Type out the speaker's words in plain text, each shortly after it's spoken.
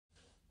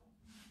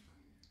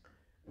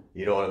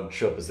You don't want to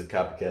show up as a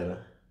copycat,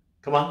 huh?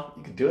 Come on,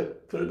 you can do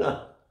it. Put it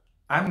on.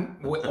 I'm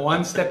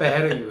one step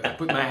ahead of you. I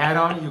put my hat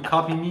on, you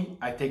copy me,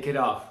 I take it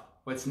off.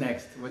 What's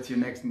next? What's your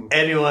next move?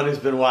 Anyone who's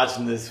been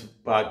watching this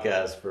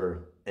podcast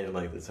for any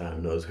length of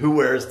time knows who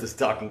wears the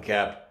stocking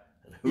cap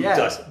and who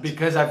doesn't.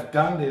 Because I've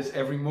done this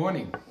every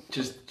morning,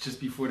 just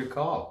before the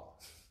call.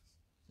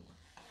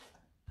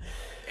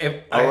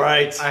 All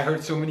right. I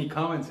heard so many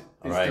comments.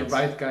 It's right. the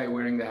right guy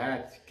wearing the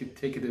hat. You could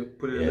take it,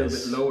 put it a little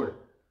bit lower.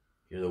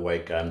 You're the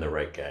white guy, I'm the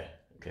right guy.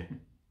 Okay.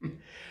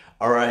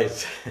 All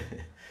right.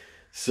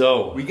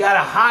 So we got a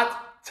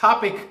hot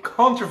topic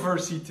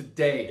controversy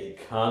today.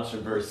 A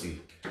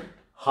controversy.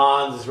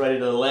 Hans is ready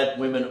to let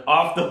women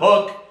off the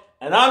hook,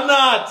 and I'm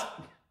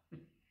not.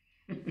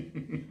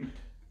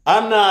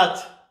 I'm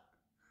not.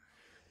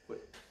 What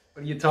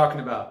are you talking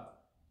about?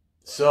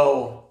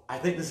 So I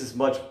think this is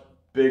much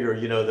bigger.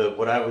 You know,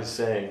 what I was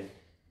saying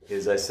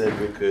is I said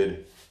we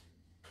could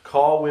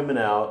call women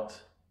out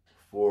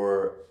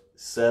for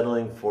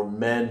settling for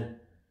men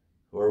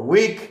who are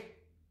weak,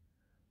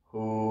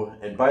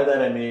 and by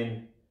that I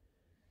mean,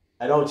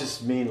 I don't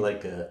just mean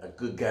like a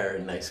good guy or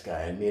a nice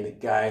guy. I mean a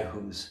guy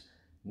who's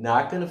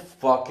not going to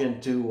fucking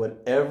do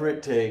whatever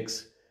it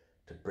takes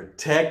to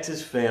protect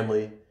his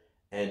family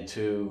and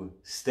to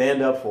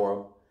stand up for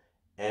him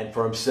and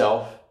for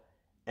himself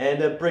and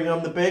to bring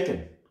home the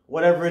bacon,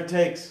 whatever it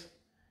takes.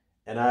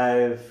 And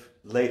I've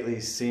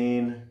lately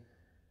seen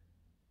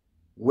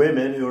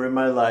women who are in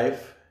my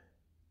life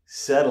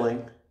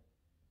settling.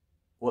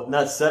 Well,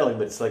 not settling,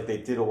 but it's like they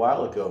did a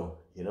while ago,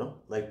 you know?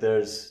 Like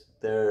there's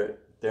their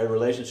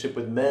relationship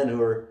with men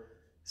who are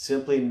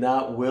simply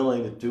not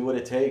willing to do what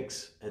it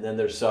takes, and then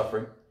they're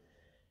suffering.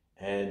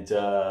 And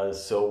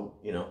so,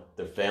 you know,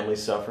 their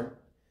family's suffering.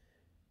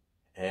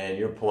 And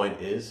your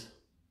point is?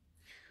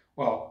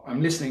 Well,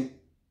 I'm listening.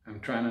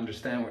 I'm trying to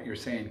understand what you're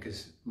saying,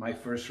 because my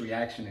first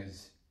reaction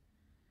is,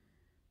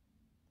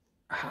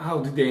 how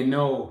do they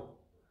know?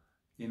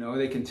 You know,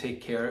 they can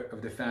take care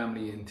of the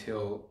family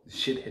until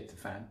shit hit the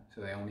fan, so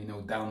they only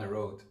know down the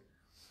road.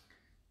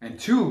 And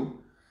two,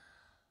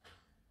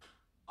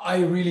 I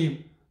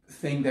really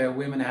think that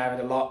women have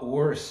it a lot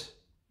worse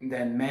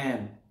than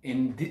men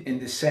in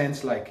the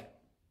sense like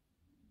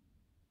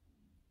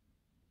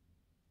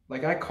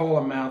I call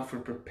them out for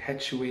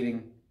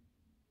perpetuating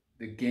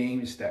the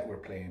games that we're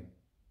playing.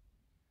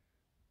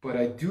 But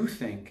I do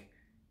think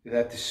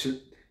that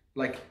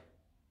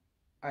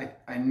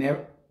I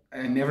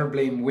never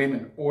blame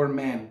women or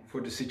men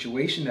for the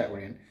situation that we're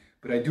in,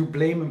 but I do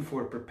blame them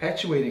for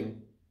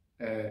perpetuating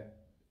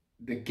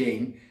the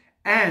game.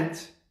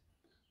 And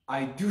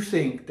I do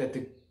think that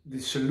the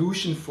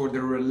solution for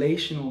the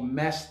relational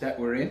mess that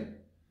we're in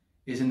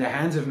is in the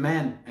hands of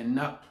men and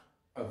not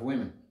of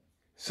women.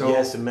 So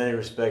yes, in many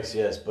respects,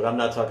 yes. But I'm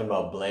not talking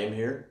about blame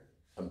here.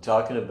 I'm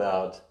talking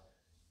about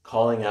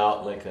calling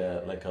out like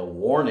a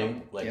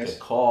warning, like a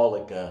call,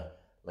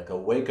 like a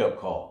wake up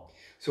call.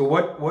 So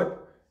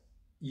what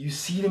you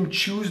see them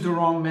choose the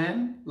wrong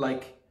man,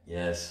 like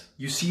yes,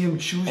 you see him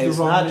choose the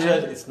wrong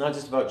man. It's not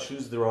just about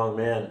choose the wrong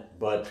man,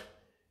 but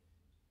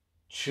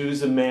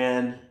choose a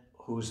man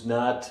who's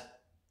not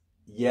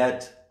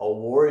yet a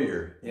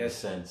warrior in a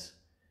sense,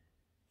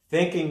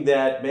 thinking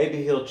that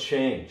maybe he'll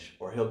change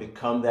or he'll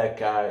become that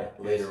guy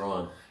later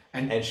on,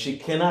 and she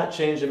cannot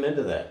change him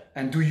into that.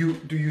 And do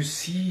you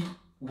see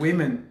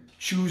women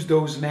choose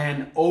those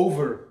men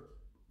over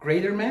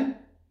greater men,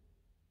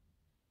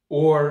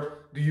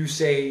 or do you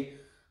say,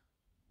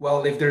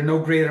 well, if there are no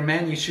greater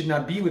men, you should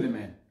not be with a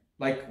man?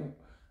 Like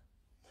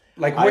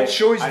what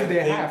choice do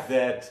they have? I think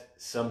that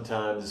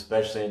sometimes,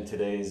 especially in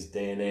today's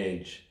day and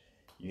age,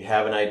 you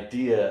have an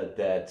idea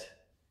that,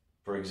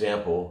 for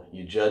example,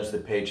 you judge the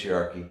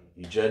patriarchy,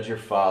 you judge your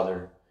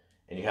father,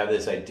 and you have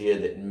this idea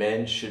that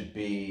men should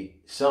be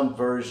some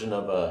version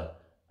of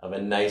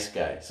a nice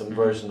guy, some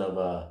version of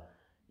a,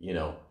 you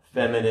know,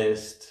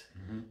 feminist,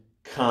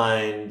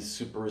 kind,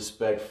 super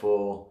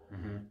respectful,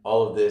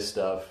 all of this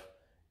stuff.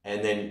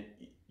 And then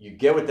you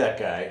get with that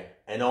guy,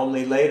 and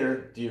only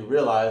later do you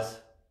realize,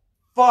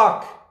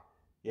 fuck,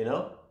 you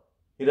know,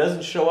 he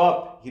doesn't show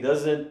up. He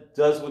doesn't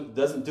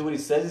do what he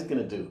says he's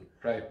gonna do.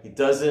 Right. He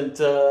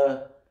doesn't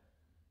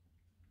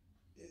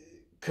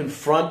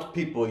confront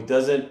people. He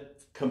doesn't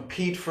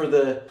compete for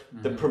the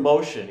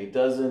promotion. He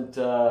doesn't,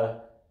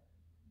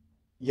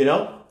 you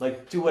know,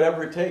 like do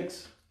whatever it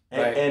takes.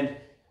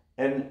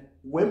 And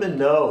women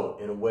know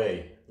in a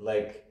way,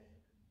 like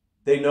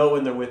they know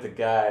when they're with a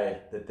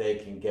guy that they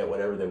can get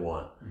whatever they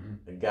want.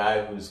 A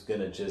guy who's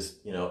gonna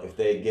just, you know, if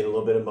they get a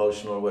little bit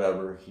emotional or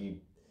whatever,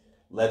 he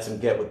lets them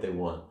get what they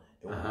want.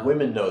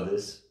 Women know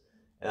this,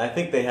 and I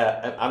think they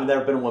have. I've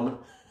never been a woman,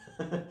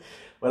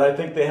 but I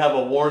think they have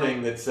a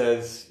warning that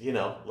says, you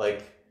know,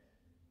 like,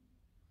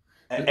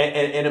 and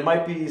it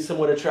might be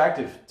somewhat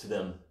attractive to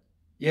them.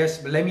 Yes,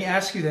 but let me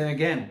ask you then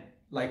again,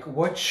 like,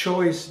 what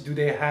choice do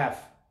they have?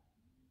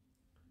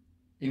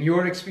 In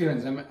your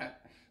experience,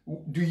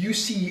 do you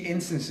see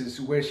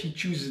instances where she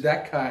chooses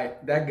that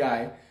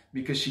guy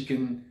because she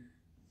can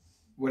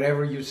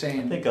whatever you're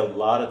saying. I think a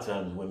lot of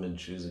times women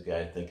choose a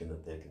guy thinking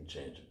that they can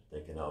change him,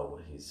 thinking, oh,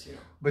 well, he's, you know.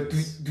 But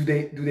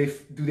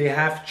do they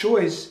have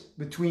choice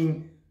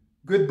between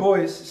good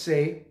boys,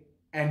 say,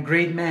 and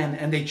great men,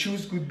 and they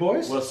choose good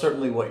boys? Well,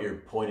 certainly what you're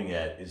pointing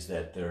at is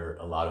that there are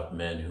a lot of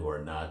men who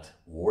are not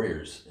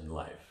warriors in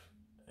life.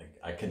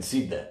 I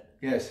concede that.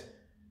 Yes.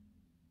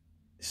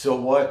 So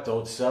what?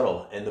 Don't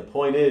settle. And the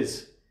point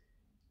is,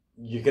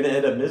 you're going to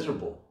end up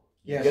miserable.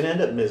 Yes. You're going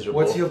to end up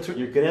miserable. You're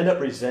going to end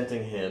up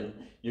resenting him.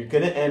 You're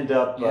going to end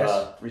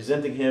up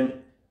resenting him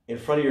in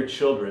front of your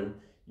children.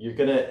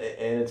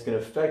 And it's going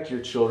to affect your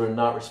children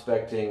not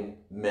respecting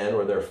men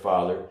or their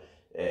father.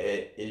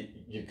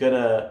 You're going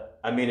to,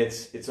 I mean,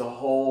 it's a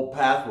whole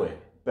pathway.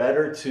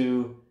 Better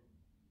to,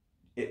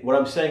 what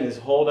I'm saying is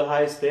hold a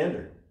high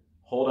standard.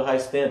 Hold a high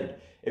standard.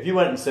 If you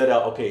went and said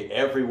out, okay,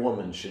 every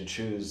woman should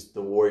choose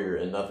the warrior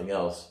and nothing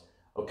else,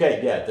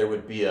 okay, yeah, there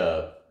would be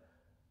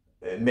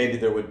maybe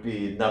there would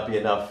not be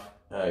enough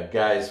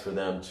guys for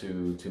them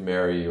to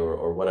marry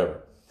or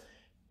whatever.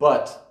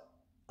 But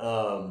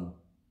to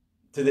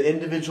the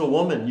individual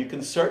woman, you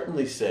can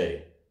certainly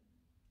say,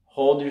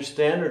 hold your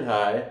standard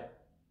high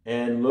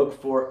and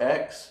look for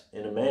X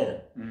in a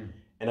man. Mm.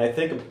 And I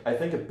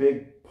think a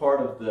big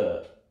part of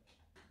the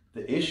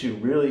issue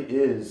really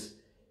is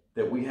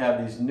that we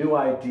have these new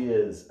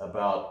ideas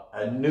about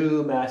a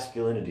new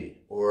masculinity,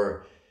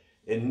 or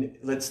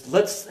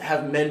let's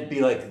have men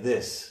be like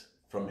this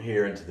from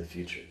here into the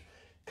future,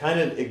 kind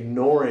of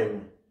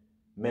ignoring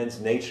men's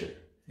nature.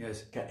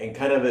 Yes. And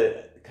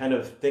kind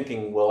of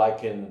thinking, well, I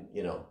can,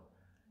 you know,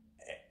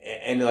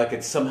 and like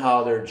it's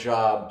somehow their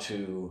job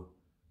to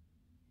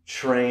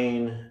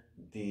train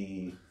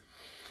the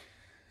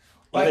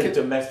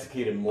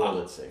domesticated more,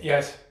 let's say.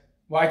 Yes.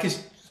 Well, I can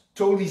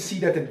totally see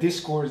that the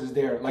discourse is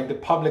there. Like the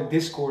public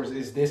discourse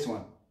is this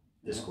one.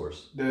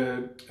 Discourse.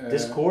 The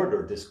discord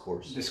or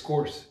discourse?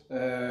 Discourse.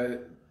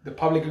 The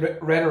public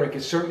rhetoric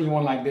is certainly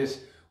one like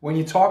this. When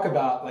you talk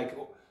about like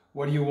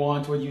what do you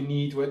want, what you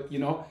need, what, you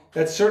know,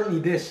 that's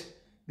certainly this.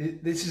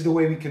 This is the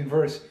way we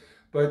converse.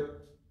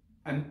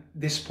 And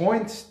this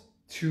points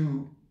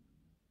to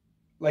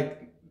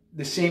like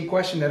the same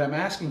question that I'm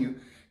asking you,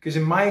 because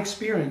in my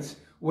experience,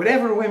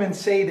 whatever women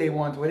say they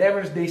want,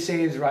 whatever they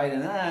say is right,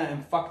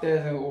 and fuck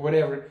that, or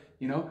whatever,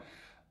 you know,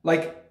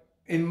 like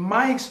in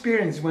my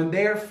experience, when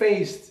they are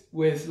faced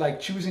with like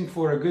choosing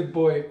for a good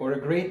boy or a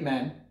great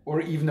man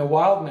or even a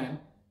wild man,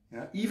 you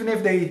know, even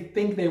if they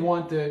think they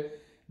want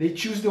they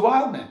choose the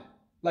wild man.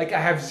 Like I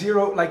have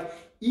zero, like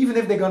even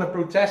if they're gonna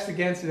protest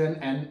against it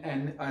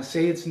and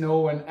say it's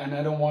no and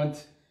I don't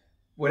want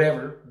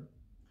whatever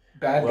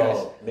bad guys.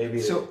 Well, maybe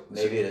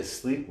to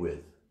sleep with.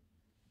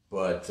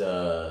 But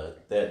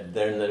then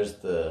there's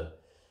the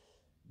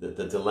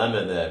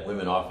dilemma that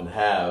women often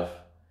have.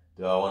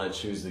 Do I want to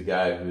choose the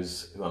guy who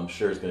I'm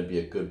sure is going to be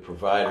a good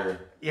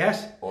provider?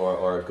 Yes.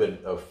 Or a good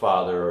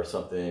father or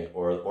something,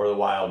 or the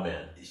wild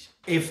man?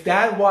 If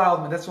that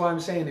wild man, that's what I'm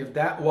saying, if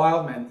that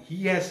wild man,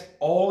 he has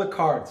all the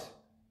cards.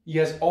 He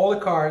has all the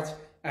cards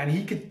and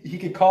he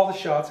could call the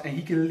shots and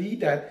he can lead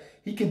that.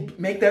 He can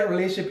make that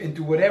relationship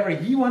into whatever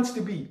he wants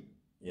to be.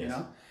 Yes. You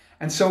know?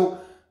 And so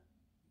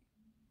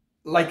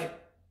like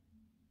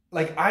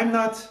I'm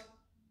not,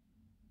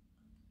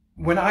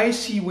 when I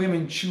see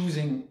women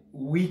choosing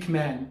weak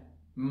men,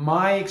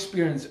 my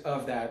experience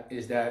of that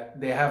is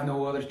that they have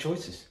no other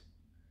choices.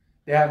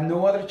 They have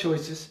no other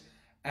choices,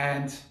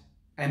 and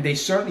they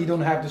certainly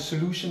don't have the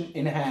solution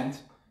in hand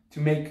to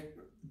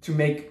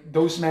make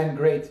those men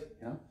great.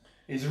 You know?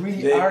 It's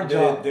really our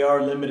job. They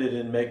are limited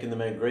in making the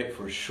men great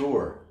for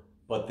sure,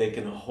 but they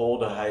can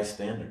hold a high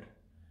standard.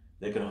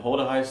 They can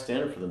hold a high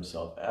standard for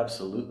themselves,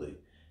 absolutely.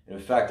 In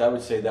fact, I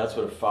would say that's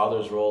what a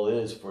father's role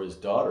is for his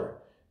daughter,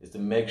 is to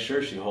make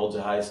sure she holds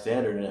a high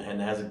standard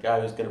and has a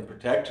guy who's going to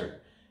protect her.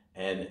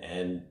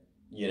 And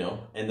you know,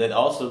 and then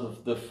also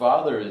the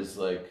father is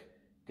like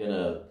going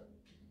to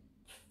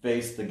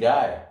face the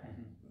guy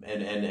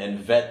and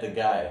vet the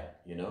guy,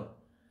 you know,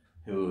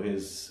 who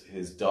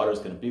his daughter's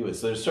going to be with.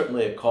 So there's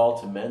certainly a call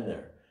to men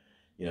there.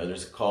 You know,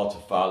 there's a call to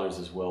fathers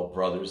as well,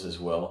 brothers as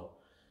well,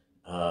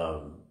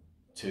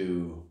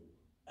 to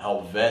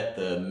help vet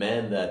the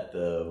men that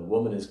the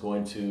woman is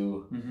going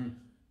to,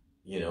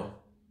 you know,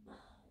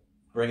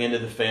 bring into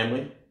the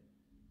family,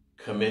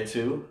 commit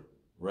to,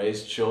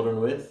 raise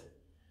children with.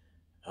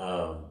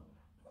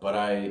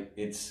 But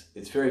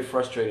it's very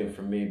frustrating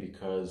for me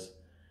because,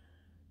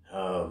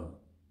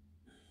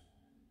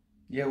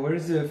 yeah, where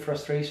is the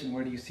frustration?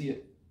 Where do you see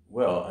it?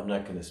 Well, I'm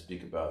not going to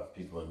speak about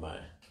people in my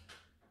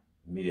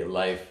immediate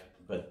life,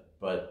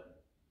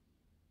 but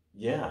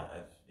yeah,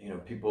 you know,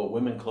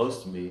 women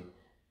close to me,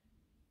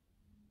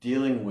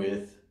 dealing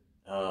with,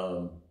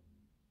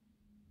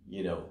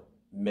 you know,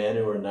 men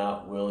who are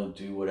not willing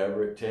to do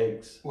whatever it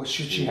takes. What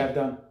should she have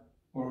done?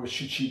 Or what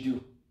should she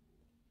do?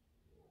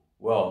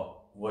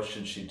 Well, what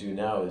should she do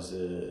now is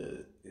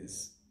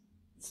it's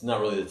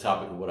not really the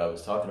topic of what I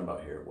was talking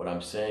about here. What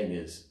I'm saying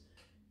is,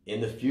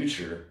 in the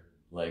future,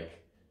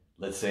 like,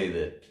 let's say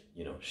that,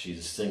 you know,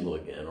 she's single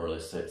again, or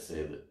let's say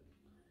that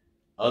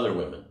other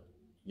women,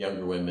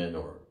 younger women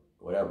or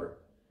whatever,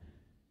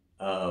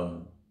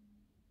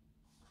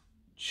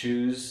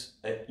 choose,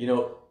 you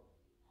know,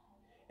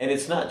 and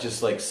it's not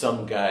just like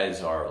some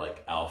guys are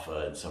like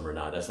alpha and some are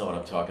not. That's not what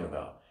I'm talking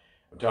about.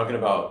 I'm talking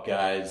about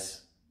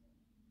guys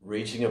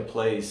reaching a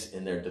place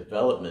in their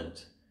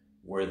development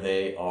where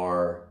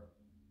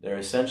they're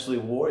essentially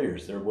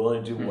warriors. They're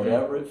willing to do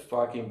whatever it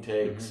fucking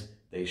takes.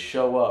 They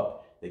show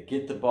up, they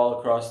get the ball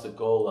across the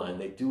goal line,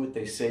 they do what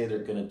they say they're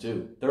gonna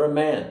do. They're a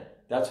man.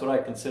 That's what I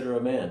consider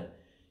a man.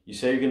 You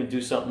say you're gonna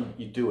do something,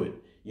 you do it.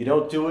 You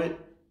don't do it,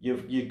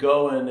 you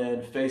go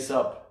and face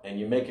up and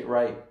you make it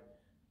right.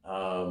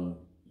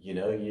 You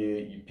know,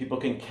 you people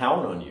can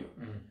count on you.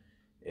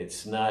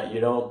 It's not, you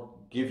don't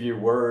give your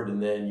word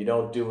and then you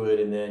don't do it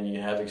and then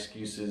you have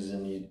excuses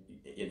and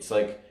it's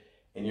like,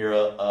 and you're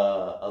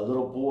a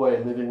little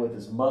boy living with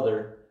his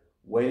mother,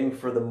 waiting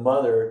for the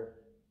mother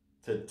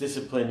to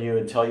discipline you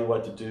and tell you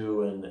what to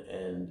do,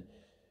 and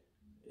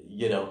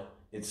you know,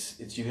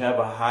 it's you have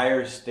a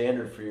higher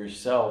standard for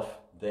yourself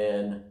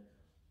than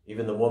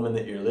even the woman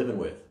that you're living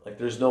with. Like,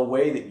 there's no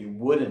way that you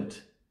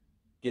wouldn't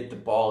get the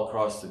ball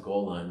across the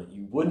goal line, that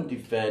you wouldn't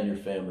defend your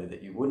family,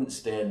 that you wouldn't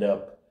stand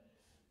up.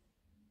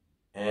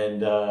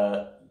 And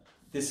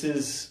this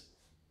is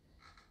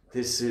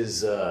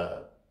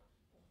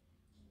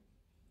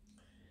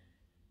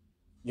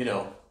you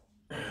know,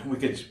 we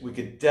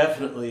could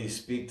definitely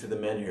speak to the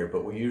men here,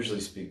 but we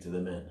usually speak to the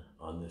men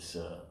on this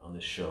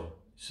show.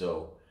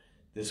 So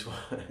this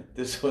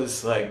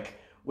was like,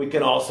 we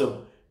can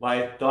also,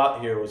 my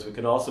thought here was we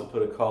can also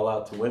put a call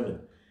out to women,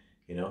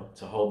 you know,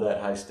 to hold that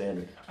high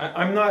standard.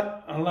 I'm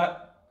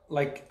not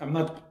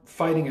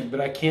fighting it, but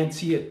I can't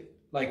see it.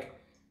 Like,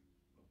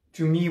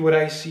 to me, what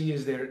I see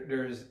is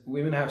there's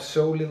women have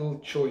so little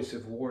choice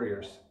of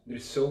warriors.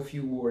 There's so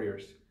few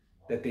warriors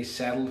that they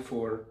settle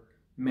for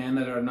men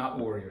that are not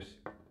warriors.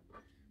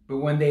 But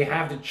when they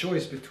have the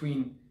choice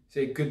between,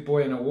 say, a good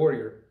boy and a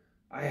warrior,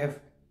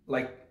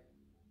 they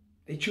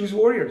choose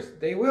warriors.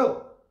 They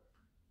will.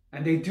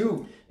 And they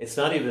do. It's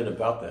not even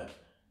about that.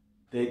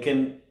 They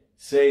can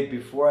say,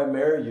 before I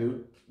marry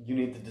you, you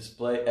need to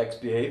display X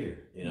behavior.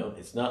 You know,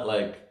 it's not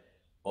like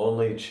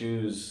only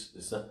choose,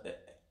 it's not,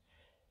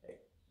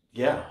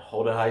 yeah,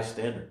 hold a high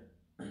standard,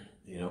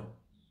 you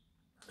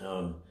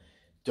know.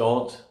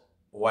 Don't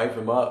wipe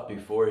him up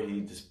before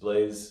he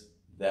displays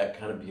that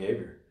kind of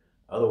behavior.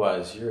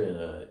 Otherwise, you're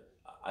in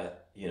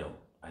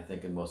I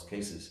think in most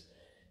cases,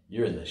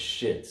 you're in the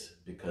shits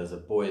because a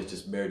boy has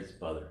just married his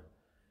mother,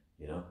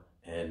 you know,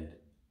 and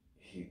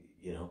he,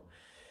 you know,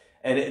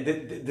 and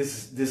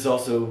this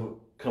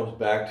also comes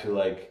back to,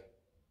 like,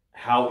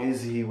 how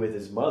is he with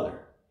his mother,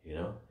 you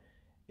know?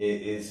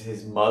 Is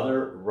his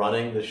mother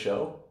running the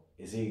show?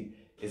 Is he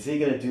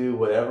going to do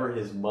whatever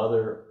his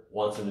mother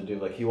wants him to do?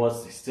 Like, he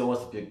still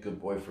wants to be a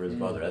good boy for his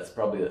mother. That's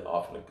probably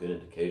often a good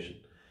indication.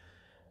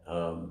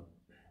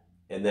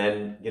 And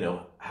then, you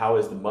know, how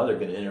is the mother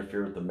going to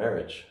interfere with the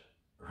marriage,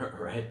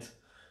 right?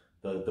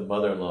 The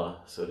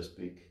mother-in-law, so to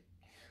speak.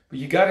 But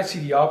you got to see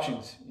the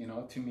options, you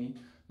know, to me.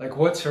 Like,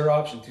 what's her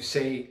option? To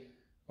say,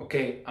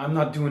 okay, I'm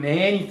not doing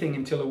anything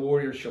until a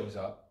warrior shows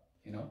up,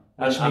 you know?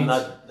 I'm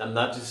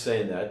not just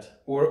saying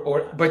that.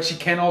 But she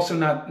can also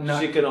not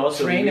she can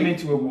also train him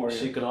into a warrior.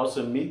 She can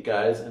also meet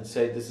guys and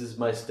say, this is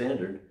my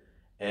standard,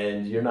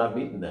 and you're not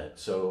meeting that.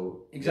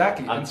 So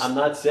exactly. I'm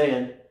not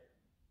saying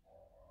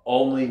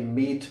only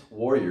meet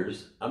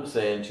warriors. I'm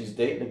saying she's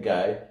dating a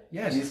guy.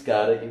 Yes. He's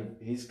got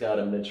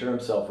to mature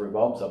himself,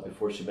 revolve himself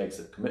before she makes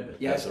a commitment.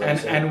 Yes.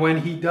 And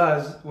when he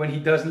does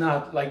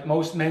not, like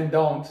most men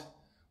don't,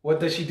 what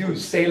does she do?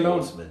 Stay alone.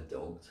 Most men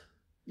don't.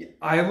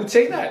 I would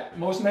say that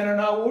most men are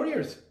not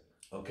warriors.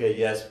 Okay,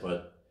 yes,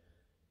 but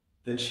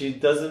then she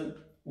doesn't.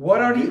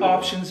 What are the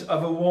options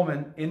of a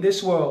woman in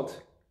this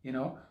world, you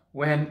know,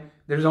 when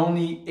there's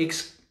only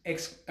X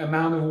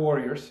amount of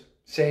warriors,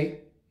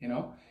 say, you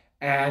know,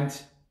 and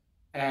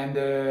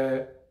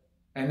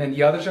then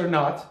the others are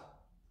not,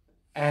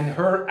 and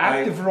her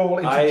active role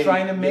into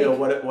trying to make,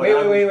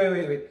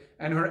 wait,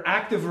 and her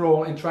active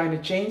role in trying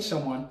to change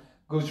someone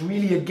goes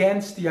really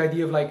against the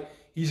idea of, like,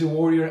 he's a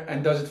warrior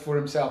and does it for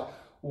himself.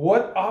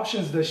 What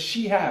options does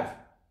she have?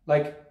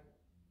 Like,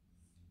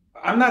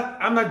 I'm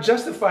not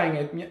justifying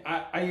it.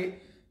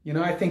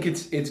 I think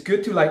it's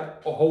good to,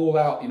 like, hold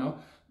out, you know,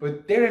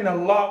 but they're in a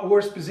lot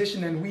worse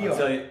position than we are. I'll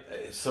tell you,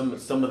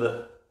 some of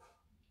the,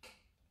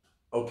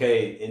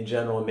 okay, in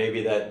general,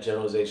 maybe that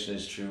generalization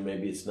is true,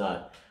 maybe it's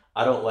not.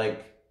 I don't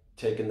like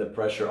taking the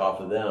pressure off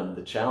of them,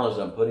 the challenge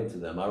I'm putting to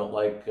them. I don't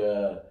like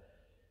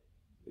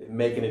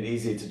making it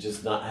easy to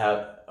just not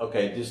have,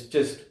 okay,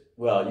 just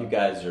well, you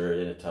guys are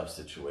in a tough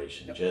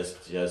situation. Yep.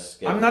 Just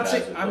get. I'm not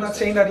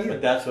saying that either.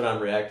 But that's what I'm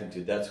reacting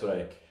to. That's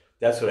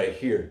what I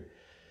hear.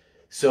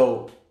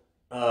 So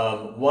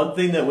one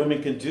thing that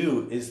women can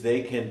do is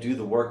they can do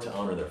the work to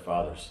honor their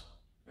fathers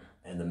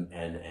and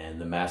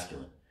the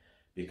masculine,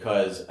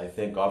 because I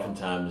think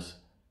oftentimes,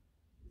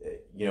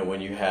 you know,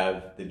 when you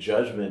have the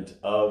judgment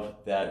of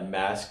that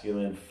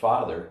masculine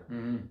father,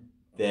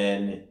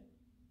 then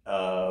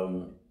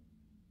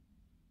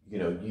you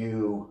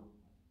know,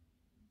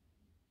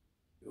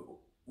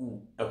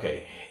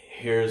 Okay,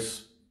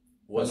 here's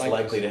what's I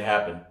like likely this. to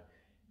happen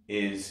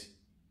is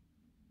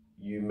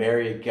you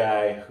marry a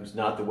guy who's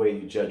not the way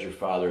you judge your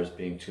father as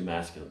being too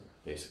masculine,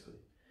 basically.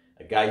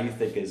 A guy you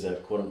think is a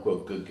quote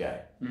unquote good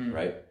guy,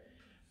 right?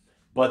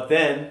 But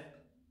then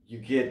you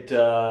get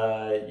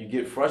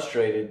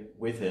frustrated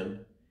with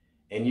him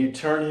and you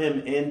turn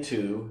him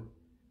into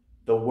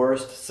the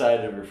worst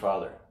side of your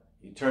father.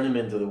 You turn him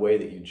into the way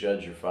that you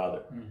judge your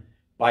father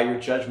by your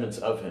judgments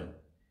of him.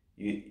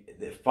 You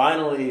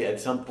finally at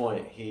some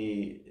point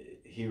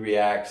he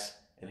reacts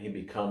and he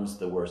becomes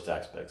the worst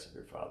aspects of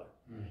your father.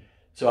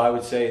 So I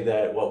would say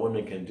that what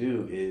women can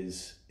do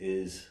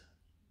is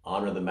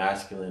honor the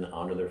masculine,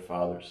 honor their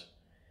fathers.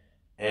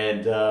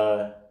 And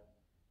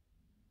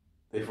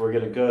if we're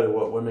going to go to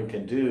what women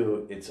can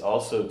do, it's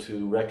also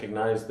to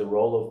recognize the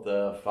role of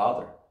the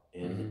father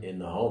in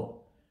the home.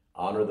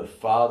 Honor the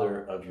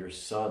father of your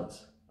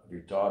sons, of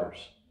your daughters.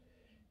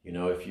 You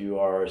know, if you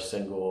are a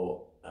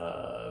single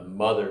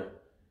mother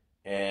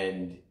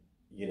and,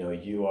 you know,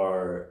 you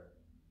are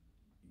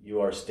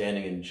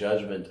standing in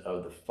judgment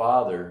of the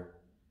father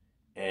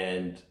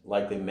and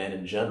likely men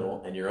in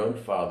general and your own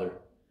father,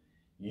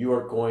 you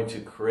are going to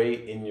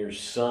create in your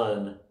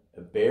son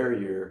a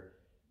barrier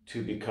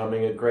to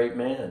becoming a great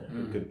man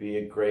who could be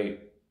a great,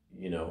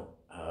 you know,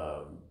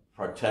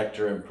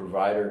 protector and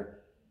provider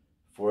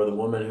for the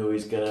woman who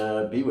he's going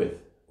to be with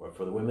or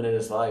for the women in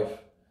his life.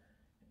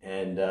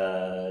 And,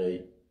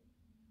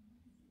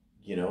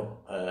 you know,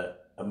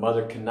 a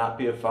mother cannot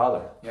be a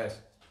father. Yes.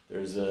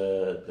 There's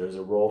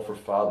a role for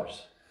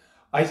fathers.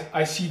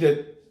 I see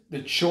that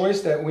the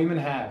choice that women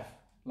have,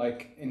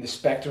 like in the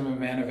spectrum of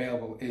men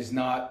available, is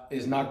not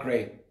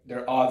great.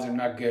 Their odds are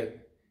not good.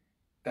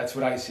 That's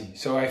what I see.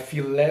 So I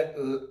feel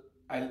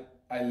I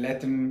let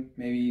them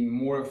maybe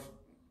more of.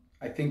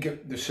 I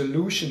think the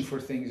solution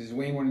for things is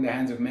way more in the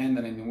hands of men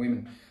than in the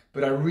women.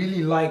 But I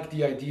really like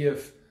the idea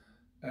of,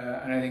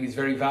 and I think it's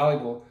very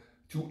valuable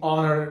to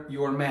honor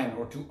your man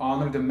or to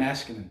honor the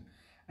masculine,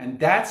 and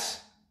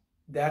that's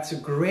a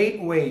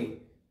great way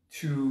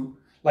to,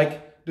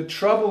 like, the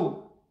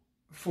trouble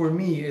for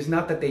me is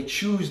not that they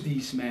choose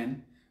these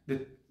men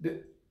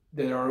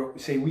that are,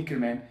 say, weaker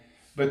men,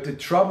 but the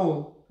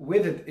trouble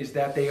with it is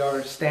that they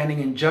are standing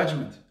in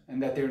judgment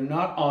and that they're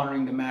not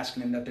honoring the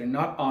masculine, that they're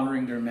not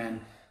honoring their men,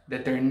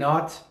 that they're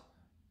not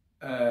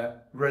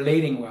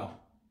relating well.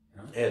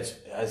 You know?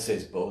 I'd say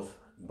it's both.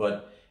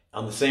 But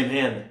on the same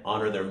hand,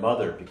 honor their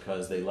mother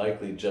because they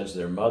likely judge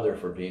their mother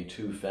for being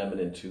too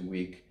feminine, too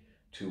weak,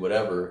 too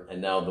whatever.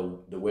 And now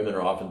the women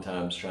are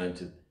oftentimes trying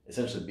to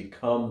essentially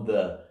become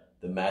the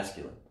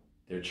masculine.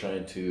 They're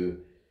trying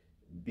to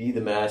be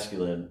the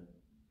masculine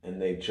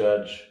and they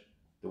judge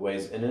the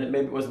ways. And then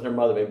maybe it wasn't their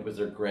mother, maybe it was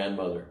their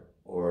grandmother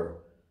or,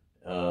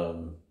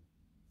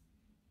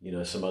 you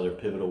know, some other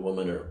pivotal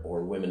woman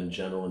or women in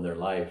general in their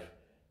life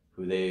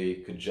who they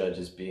could judge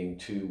as being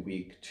too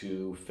weak,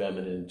 too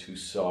feminine, too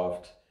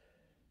soft,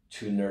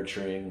 too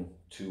nurturing,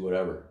 too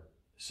whatever.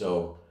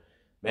 So,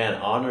 man,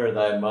 honor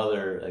thy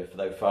mother,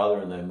 thy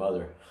father and thy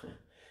mother.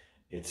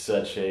 It's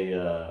such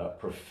a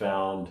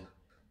profound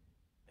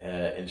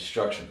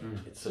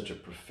instruction. It's such a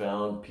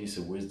profound piece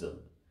of wisdom.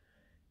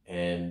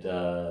 And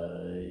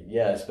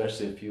yeah,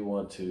 especially if you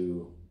want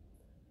to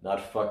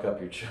not fuck up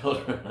your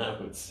children, I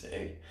would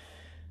say.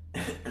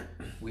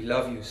 We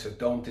love you, so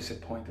don't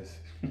disappoint us.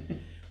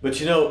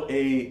 But you know,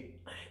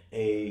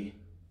 a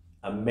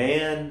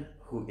man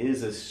who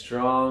is a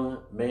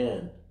strong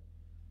man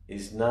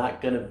is not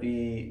going to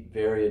be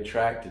very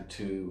attracted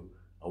to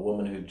a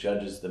woman who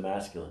judges the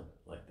masculine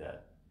like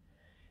that.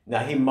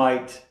 Now he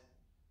might,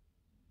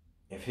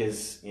 if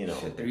his, you know,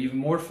 shit, they're even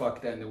more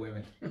fucked than the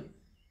women.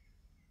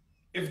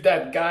 If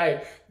that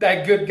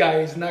good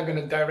guy is not going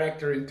to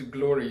direct her into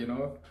glory, you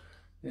know,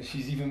 then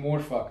she's even more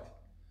fucked.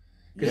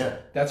 Yeah,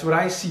 that's what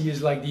I see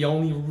is like the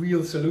only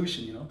real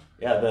solution, you know.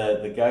 Yeah,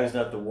 the guy who's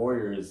not the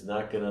warrior is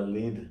not going to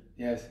lead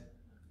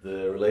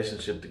the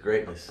relationship to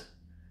greatness.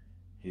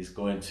 He's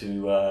going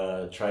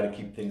to try to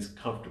keep things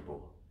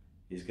comfortable.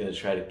 He's going to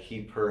try to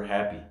keep her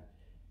happy.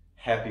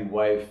 Happy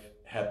wife,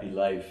 happy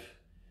life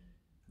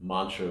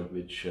mantra,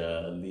 which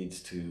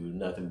leads to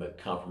nothing but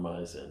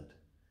compromise and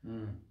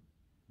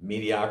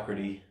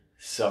mediocrity,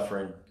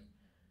 suffering,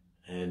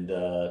 and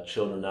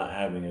children not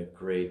having a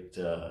great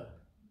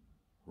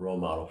role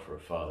model for a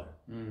father.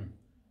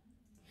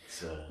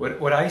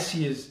 What I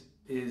see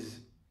is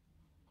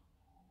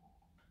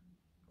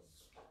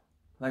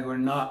like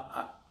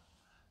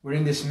we're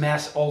in this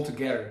mess all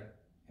together,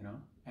 you know,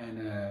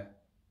 and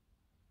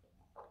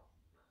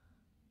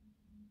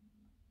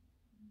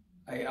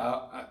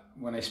I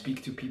when I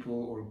speak to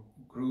people or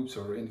groups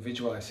or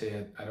individual, I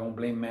say I don't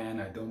blame men,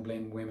 I don't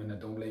blame women, I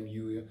don't blame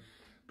you,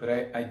 but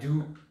I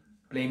do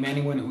blame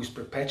anyone who's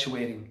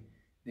perpetuating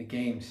the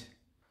games.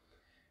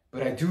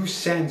 But I do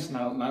sense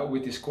now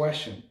with this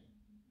question,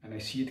 and I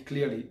see it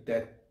clearly,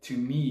 that to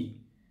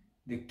me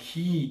the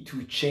key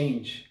to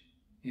change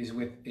is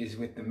with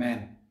the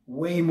men,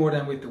 way more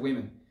than with the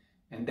women.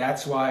 And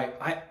that's why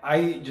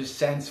I just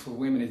sense for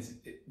women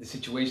the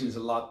situation is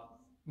a lot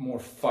more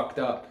fucked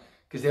up.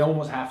 because they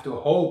almost have to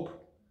hope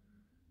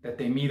that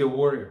they meet a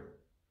warrior,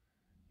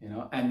 you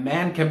know. And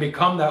men can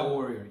become that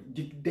warrior.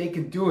 They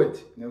can do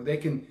it, you know. They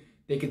can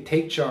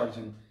take charge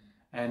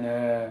and.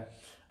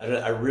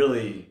 I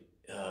really,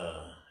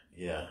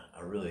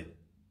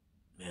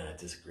 man, I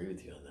disagree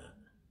with you on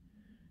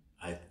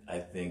that. I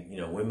think, you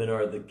know, women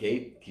are the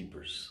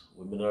gatekeepers.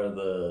 Women are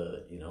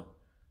the, you know,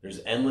 there's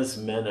endless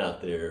men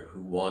out there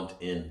who want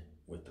in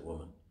with the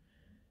woman,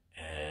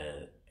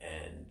 and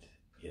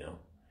you know,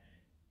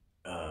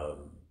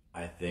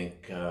 I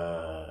think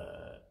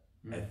the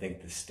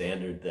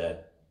standard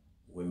that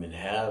women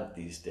have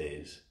these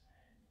days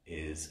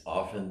is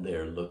often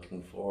they're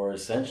looking for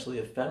essentially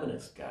a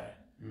feminist guy.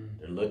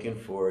 They're looking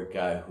for a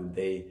guy who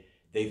they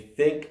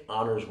think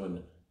honors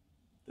women.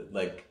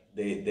 Like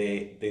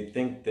they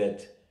think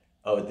that,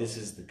 oh, this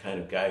is the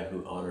kind of guy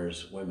who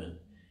honors women.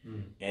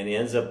 And he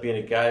ends up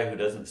being a guy who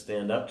doesn't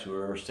stand up to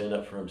her or stand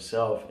up for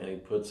himself, and he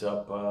puts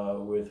up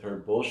with her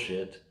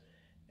bullshit,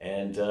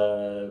 and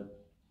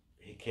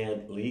he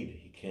can't lead.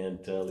 He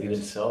can't lead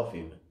himself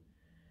even.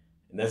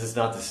 And this is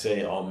not to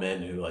say all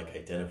men who like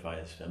identify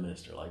as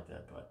feminist are like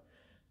that, but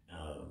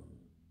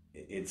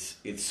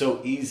it's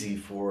so easy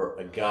for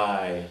a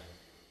guy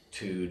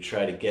to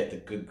try to get the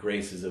good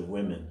graces of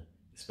women,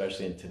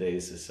 especially in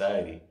today's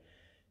society,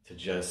 to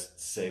just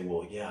say,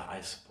 well, yeah,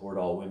 I support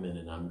all women,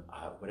 and I'm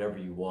whatever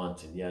you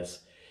want, and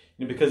yes,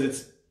 you know, because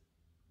it's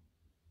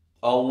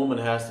all a woman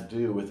has to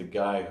do with a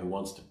guy who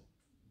wants to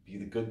be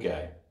the good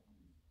guy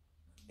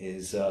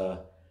is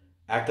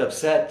act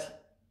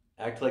upset,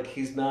 act like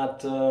he's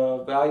not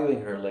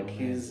valuing her, like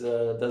he's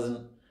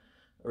doesn't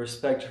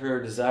respect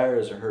her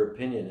desires or her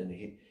opinion, and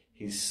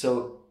he's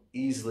so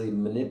easily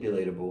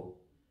manipulatable.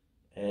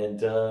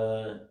 And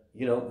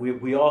you know,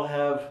 we all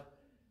have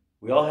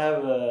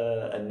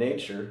a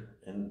nature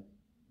and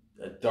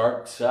a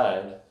dark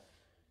side.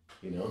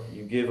 You know,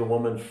 you give a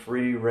woman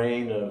free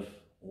reign of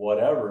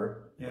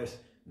whatever. Yes.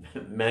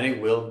 Many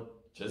will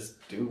just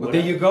do whatever. Well,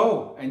 there you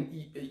go. And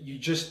you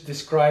just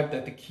described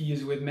that the key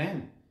is with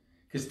men.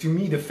 Because to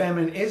me, the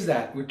feminine is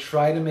that. We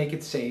try to make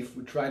it safe.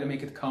 We try to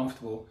make it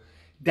comfortable.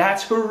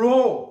 That's her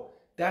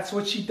role. That's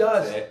what she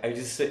does. I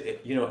just say,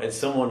 you know, as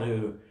someone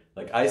who,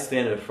 like, I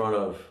stand in front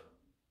of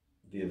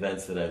the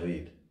events that I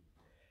lead.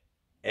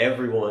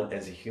 Everyone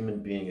as a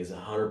human being is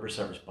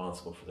 100%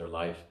 responsible for their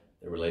life,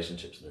 their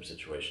relationships, and their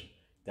situation.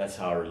 That's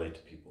how I relate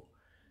to people.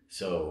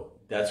 So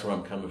that's where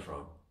I'm coming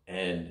from.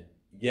 And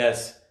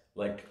yes,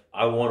 like,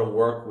 I want to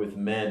work with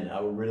men.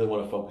 I would really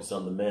want to focus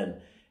on the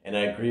men. And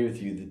I agree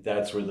with you that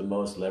that's where the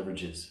most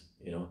leverage is,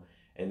 you know,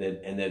 and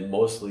that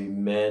mostly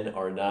men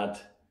are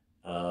not,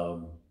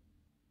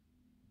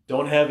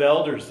 don't have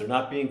elders. They're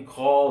not being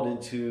called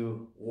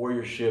into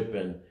warriorship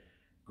and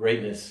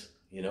greatness,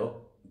 you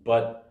know,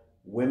 but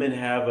women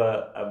have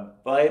a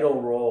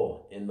vital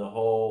role in the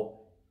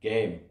whole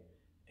game.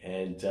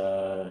 And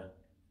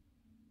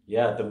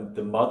yeah,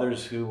 the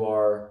mothers who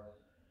are,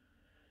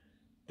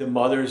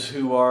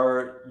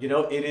 you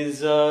know,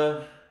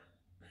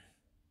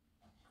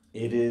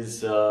 it is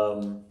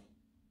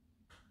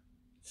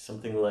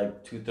something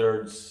like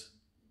 2/3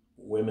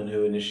 women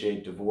who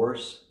initiate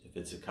divorce. If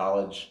it's a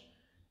college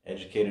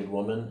educated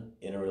woman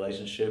in a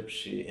relationship,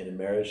 in a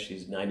marriage,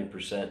 she's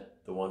 90%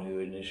 the one who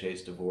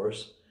initiates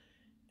divorce.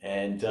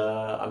 And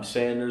I'm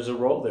saying there's a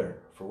role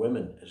there for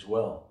women as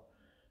well.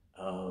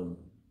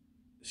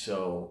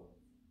 So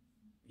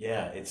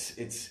yeah, it's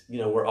you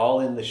know, we're all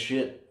in the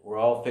shit. We're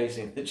all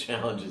facing the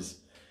challenges,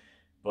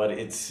 but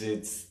it's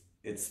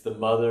the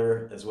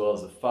mother as well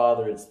as the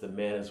father. It's the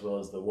man as well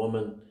as the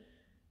woman.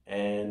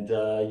 And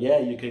yeah,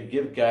 you can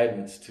give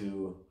guidance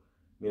to,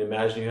 I mean,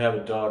 imagine you have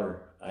a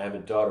daughter. I have a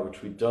daughter,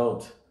 which we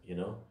don't, you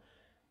know,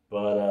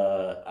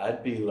 but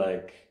I'd be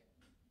like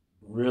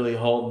really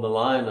holding the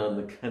line on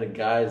the kind of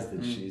guys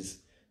that she's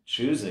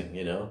choosing,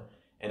 you know,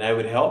 and I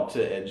would help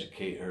to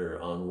educate her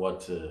on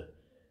what to,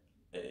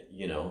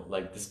 you know,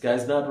 like, this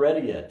guy's not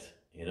ready yet,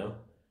 you know,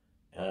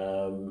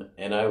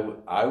 and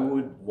I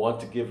would want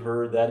to give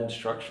her that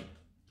instruction,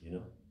 you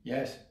know.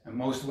 Yes, and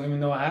most women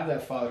don't have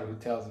that father who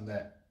tells them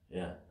that.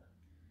 Yeah.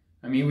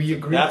 I mean, we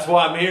agree. That's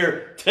why I'm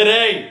here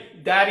today.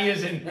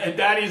 Daddy's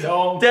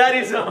home.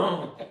 Daddy's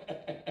home.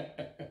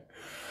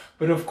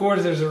 But of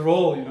course, there's a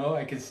role, you know.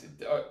 Like,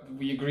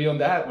 we agree on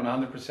that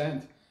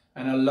 100%.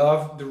 And I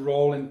love the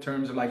role in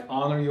terms of, like,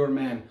 honor your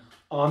man,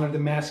 honor the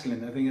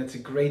masculine. I think that's a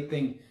great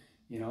thing,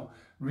 you know.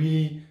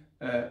 Really,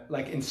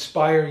 like,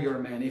 inspire your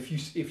man.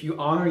 If you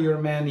honor your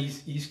man,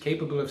 he's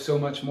capable of so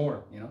much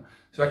more, you know.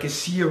 So I can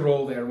see a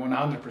role there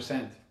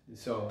 100%.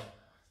 So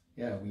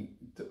yeah, we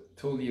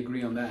totally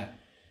agree on that.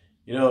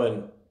 You know,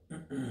 and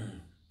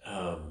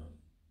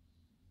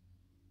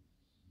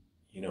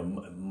you know,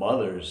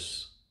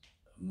 mothers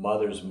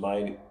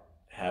might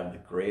have the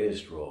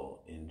greatest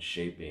role in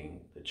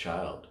shaping the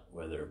child,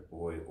 whether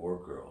boy or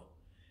girl,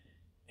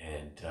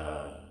 and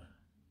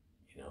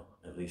you know,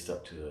 at least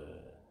up to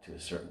a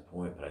certain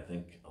point. But I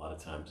think a lot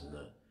of times in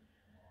the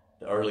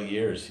early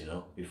years, you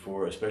know,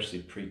 before, especially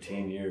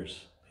preteen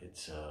years,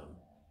 it's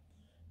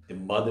the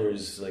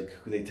mothers, like,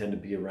 who they tend to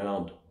be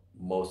around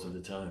most of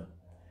the time.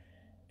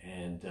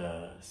 And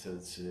so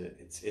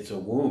it's a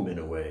womb in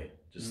a way,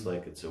 just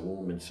like it's a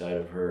womb inside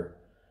of her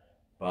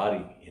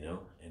body, you know.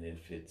 And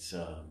if it's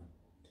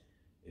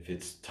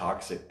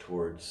toxic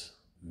towards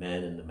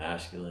men and the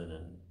masculine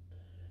and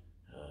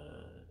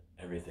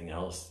everything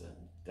else, then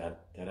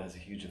that has a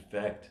huge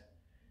effect.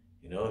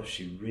 You know, if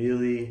she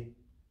really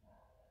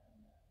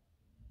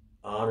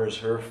honors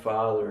her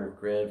father,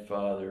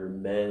 grandfather,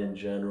 men in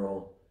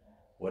general,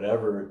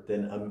 whatever,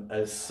 then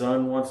a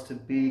son wants to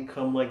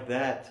become like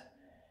that.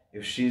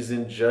 If she's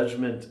in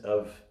judgment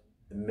of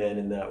the men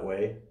in that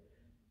way,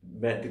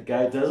 the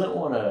guy doesn't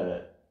want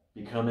to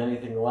become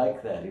anything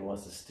like that. He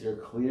wants to steer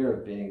clear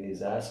of being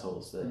these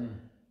assholes that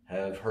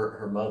have hurt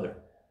her mother.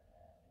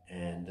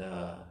 And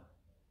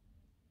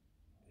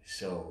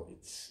so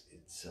it's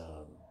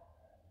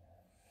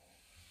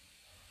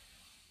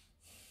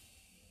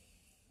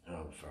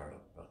I'm fired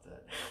up about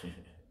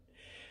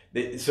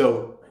that.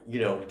 So, you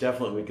know,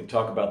 definitely we could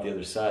talk about the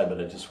other side,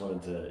 but I just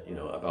wanted to, you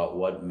know, about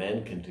what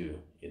men can do,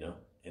 you know,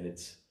 and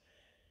it's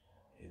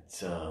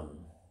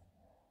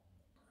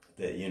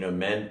that, you know,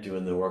 men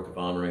doing the work of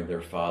honoring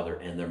their father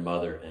and their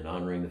mother and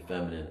honoring the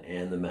feminine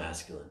and the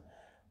masculine.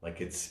 Like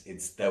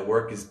it's that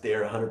work is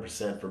there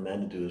 100% for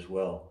men to do as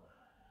well.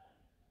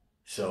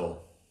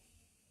 So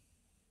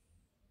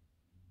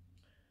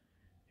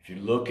if you're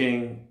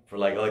looking for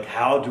like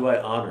how do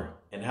I honor?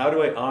 And how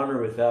do I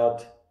honor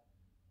without,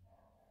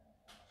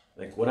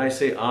 like when I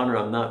say honor,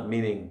 I'm not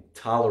meaning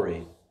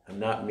tolerate. I'm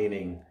not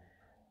meaning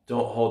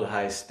don't hold a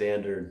high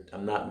standard.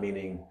 I'm not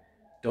meaning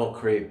don't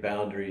create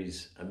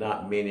boundaries. I'm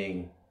not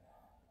meaning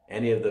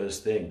any of those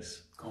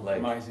things.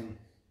 Compromising. Like,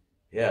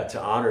 yeah,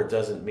 to honor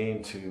doesn't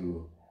mean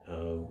to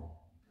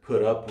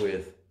put up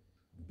with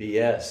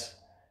BS.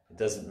 It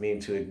doesn't mean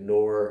to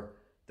ignore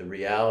the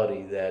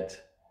reality that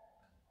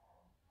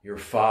your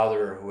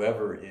father or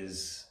whoever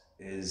is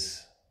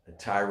a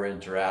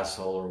tyrant or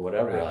asshole or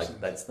whatever. Right. Like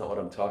that's not what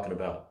I'm talking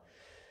about.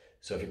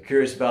 So if you're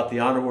curious about the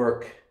honor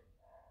work,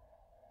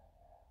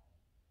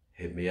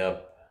 hit me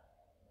up.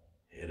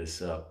 Hit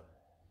us up.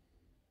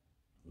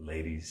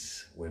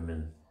 Ladies,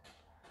 women,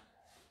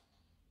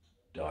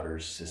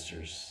 daughters,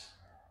 sisters,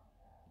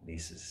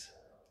 nieces.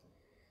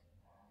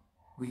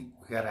 We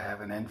gotta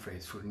have an end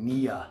phrase for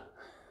Nia.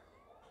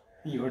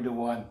 You're the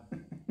one.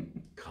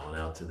 Calling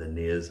out to the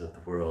Nias of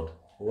the world.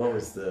 What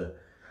was the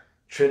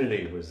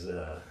Trinity was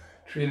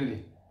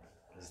Trinity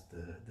was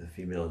the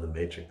female in the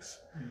Matrix.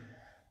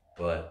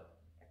 But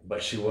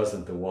she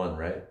wasn't the one,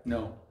 right?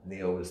 No.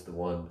 Neo was the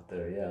one, but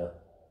there, yeah.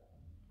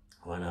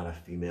 Why not a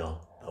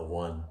female? The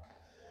one.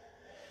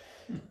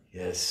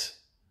 Yes.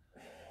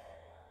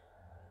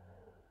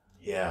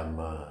 Yeah,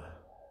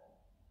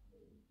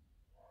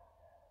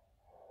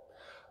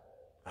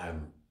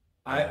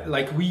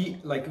 we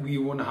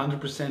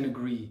 100%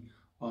 agree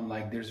on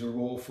like there's a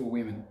role for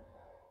women.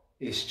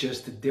 It's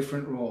just a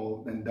different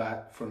role than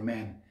that for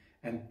men.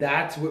 And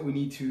that's what we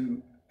need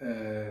to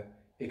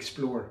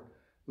explore.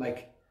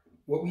 Like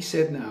what we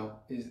said now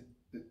is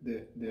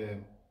the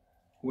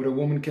what a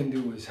woman can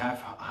do is have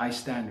high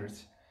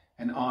standards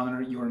and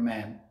honor your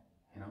man,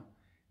 you know.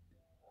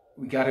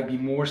 We got to be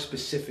more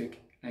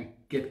specific and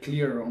get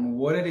clearer on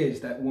what it is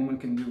that woman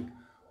can do.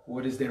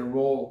 What is their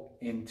role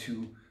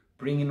into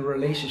bringing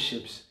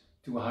relationships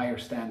to a higher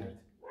standard?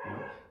 You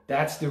know?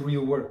 That's the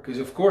real work. Because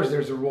of course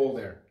there's a role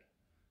there,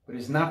 but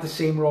it's not the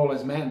same role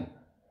as men.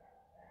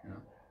 You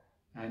know?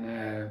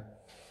 And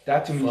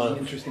that to me is an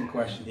interesting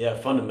question. Yeah,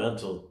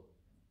 fundamental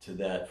to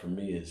that for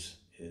me is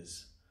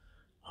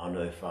honor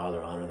thy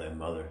father, honor thy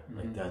mother.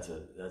 Like that's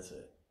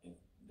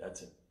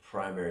a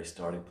primary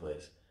starting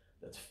place.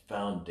 That's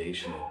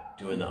foundational,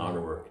 doing the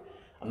honor work.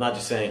 I'm not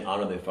just saying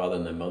honor thy father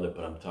and thy mother,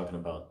 but I'm talking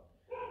about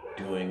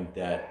doing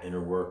that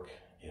inner work,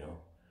 you know,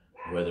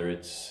 whether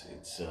it's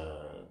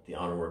the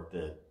honor work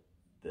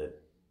that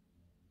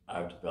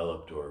I've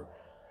developed or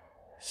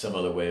some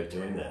other way of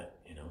doing that,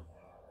 you know.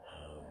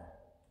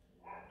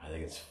 I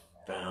think it's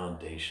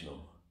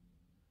foundational.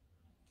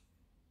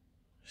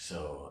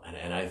 So,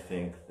 and I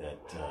think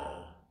that,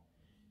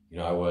 you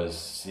know, I was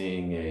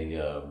seeing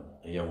a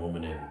young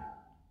woman in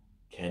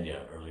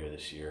Kenya earlier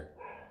this year,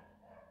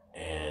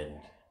 and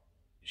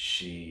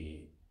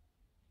she,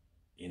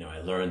 you know,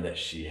 I learned that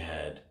she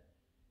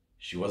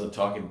wouldn't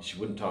talk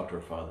to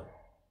her father,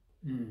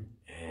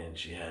 and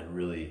she had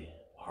really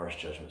harsh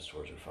judgments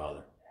towards her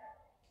father.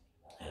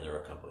 And there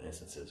were a couple of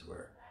instances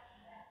where,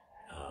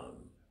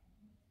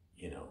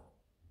 you know,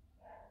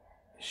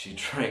 she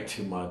drank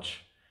too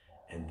much,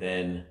 and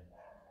then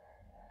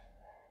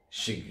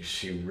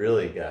she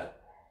really got,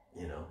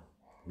 you know,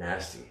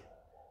 nasty.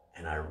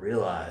 And I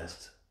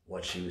realized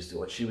what she was doing,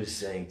 what she was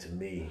saying to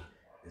me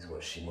is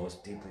what she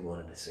most deeply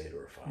wanted to say to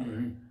her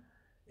father.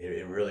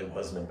 It really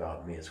wasn't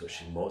about me. It's what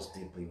she most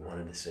deeply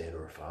wanted to say to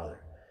her father.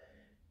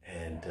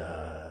 And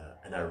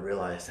I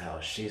realized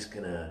how she's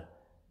gonna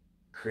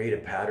create a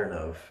pattern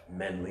of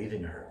men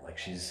leaving her. Like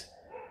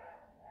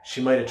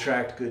she might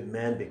attract good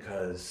men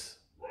because,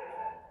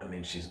 I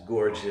mean, she's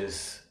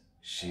gorgeous,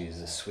 she's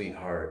a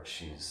sweetheart,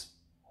 she's,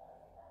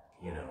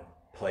 you know,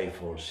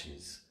 playful,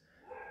 she's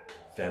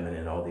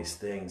feminine, all these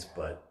things,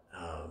 but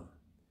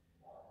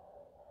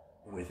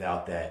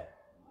without that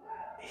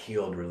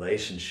healed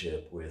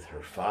relationship with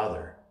her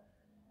father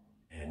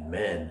and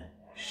men,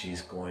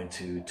 she's going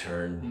to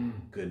turn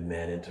good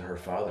men into her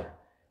father.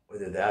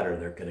 Either that or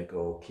they're going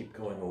to keep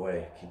going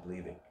away, keep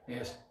leaving.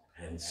 Yes.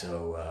 And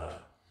so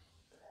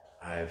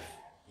I've,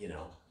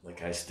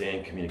 I stay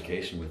in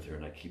communication with her,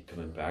 and I keep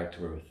coming back to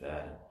her with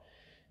that. And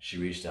she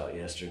reached out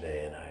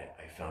yesterday, and I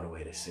found a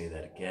way to say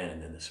that again.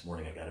 And then this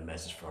morning I got a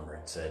message from her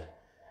and the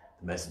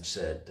message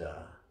said,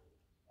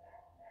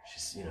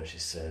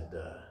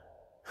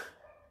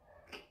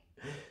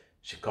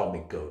 she called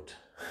me goat.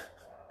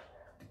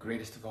 The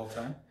greatest of all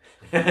time.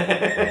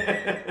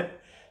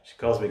 She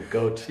calls me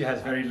goat. She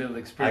has very little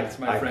experience,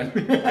 my friend.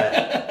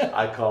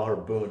 I call her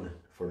boon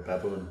for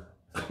baboon.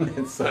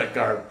 It's like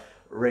our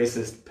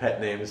racist pet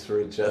names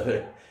for each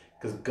other,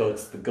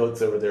 because the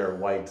goats over there are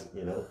white,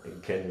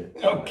 in Kenya.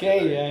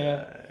 Okay,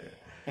 yeah.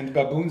 And the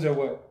baboons are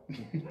what?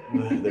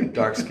 They're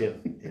dark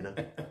skinned,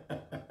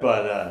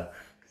 But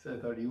I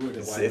thought you were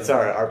the white. It's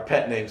our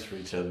pet names for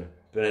each other.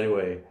 But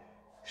anyway,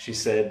 she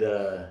said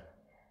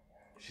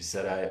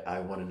I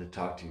wanted to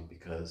talk to you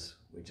because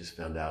we just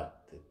found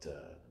out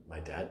that my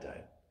dad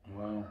died.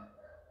 Wow.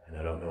 And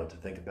I don't know what to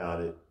think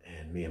about it.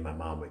 And me and my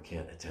mom, we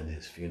can't attend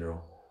his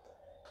funeral.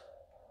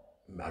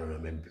 I don't know,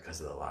 maybe because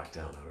of the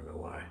lockdown. I don't know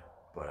why.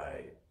 But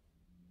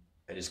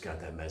I just got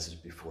that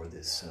message before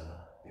this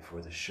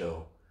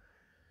show.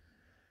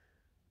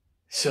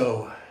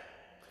 So,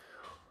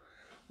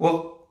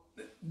 well,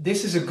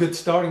 this is a good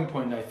starting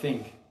point, I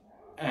think.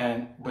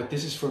 But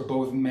this is for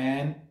both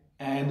men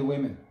and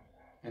women.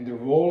 And the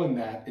role in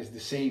that is the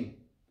same.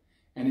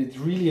 And it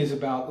really is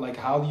about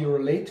how do you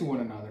relate to one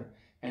another.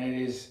 And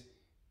it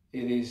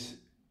is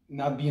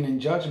not being in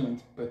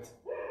judgment, but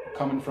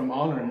coming from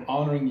honor and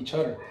honoring each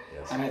other.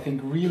 Yes. And I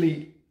think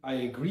really, I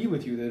agree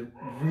with you that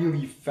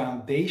really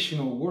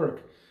foundational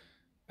work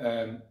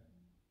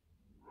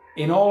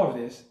in all of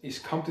this is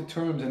come to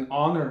terms and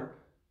honor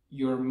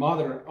your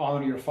mother,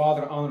 honor your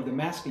father, honor the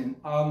masculine,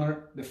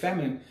 honor the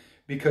feminine,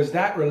 because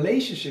that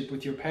relationship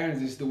with your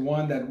parents is the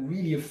one that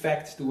really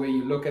affects the way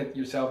you look at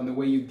yourself and the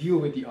way you deal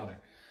with the other.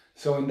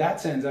 So in that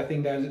sense, I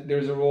think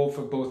there's a role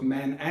for both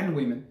men and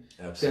women.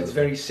 Absolutely. That's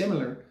very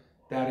similar.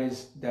 That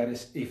is,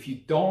 if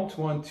you don't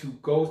want to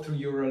go through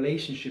your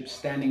relationship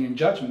standing in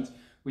judgment,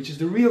 which is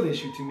the real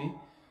issue to me,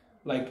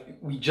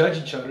 we judge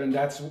each other, and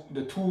that's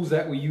the tools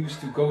that we use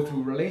to go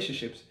through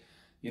relationships.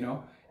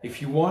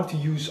 If you want to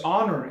use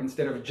honor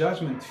instead of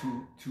judgment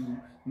to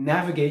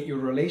navigate your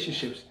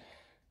relationships,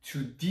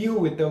 to deal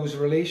with those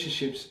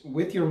relationships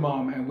with your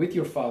mom and with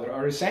your father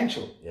are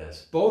essential.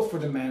 Yes. Both for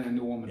the man and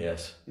the woman.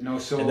 Yes.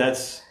 So. And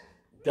that's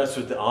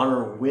what the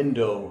honor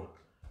window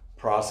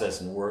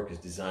process and work is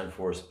designed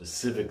for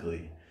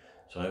specifically.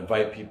 So I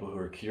invite people who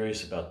are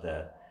curious about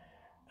that,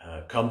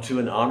 come to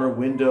an honor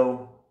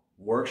window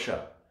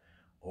workshop,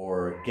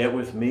 or get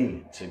with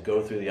me to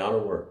go through the honor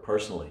work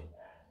personally.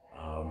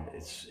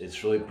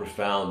 It's really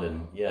profound,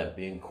 and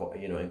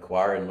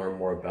inquire and learn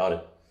more about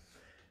it.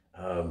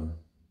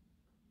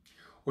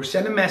 Or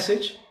send a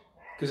message,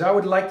 because I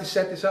would like to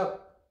set this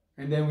up,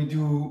 and then we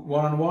do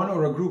one-on-one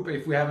or a group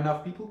if we have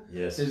enough people.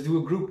 Yes. Let's do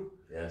a group.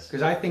 Yes.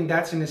 Because I think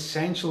that's an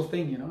essential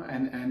thing,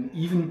 and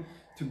even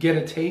to get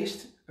a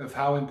taste of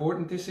how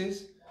important this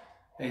is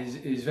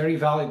very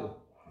valuable.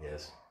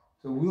 Yes.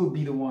 So we'll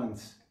be the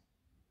ones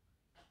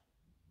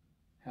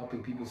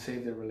helping people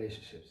save their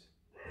relationships.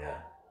 Yeah.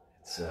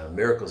 It's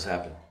miracles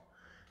happen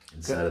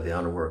inside of the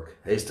honor work.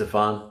 Hey,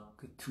 Stefan.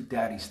 Got two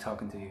daddies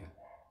talking to you.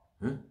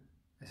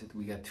 I said,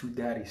 we got two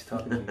daddies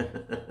talking to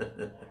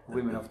you.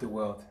 Women of the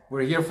world.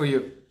 We're here for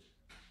you.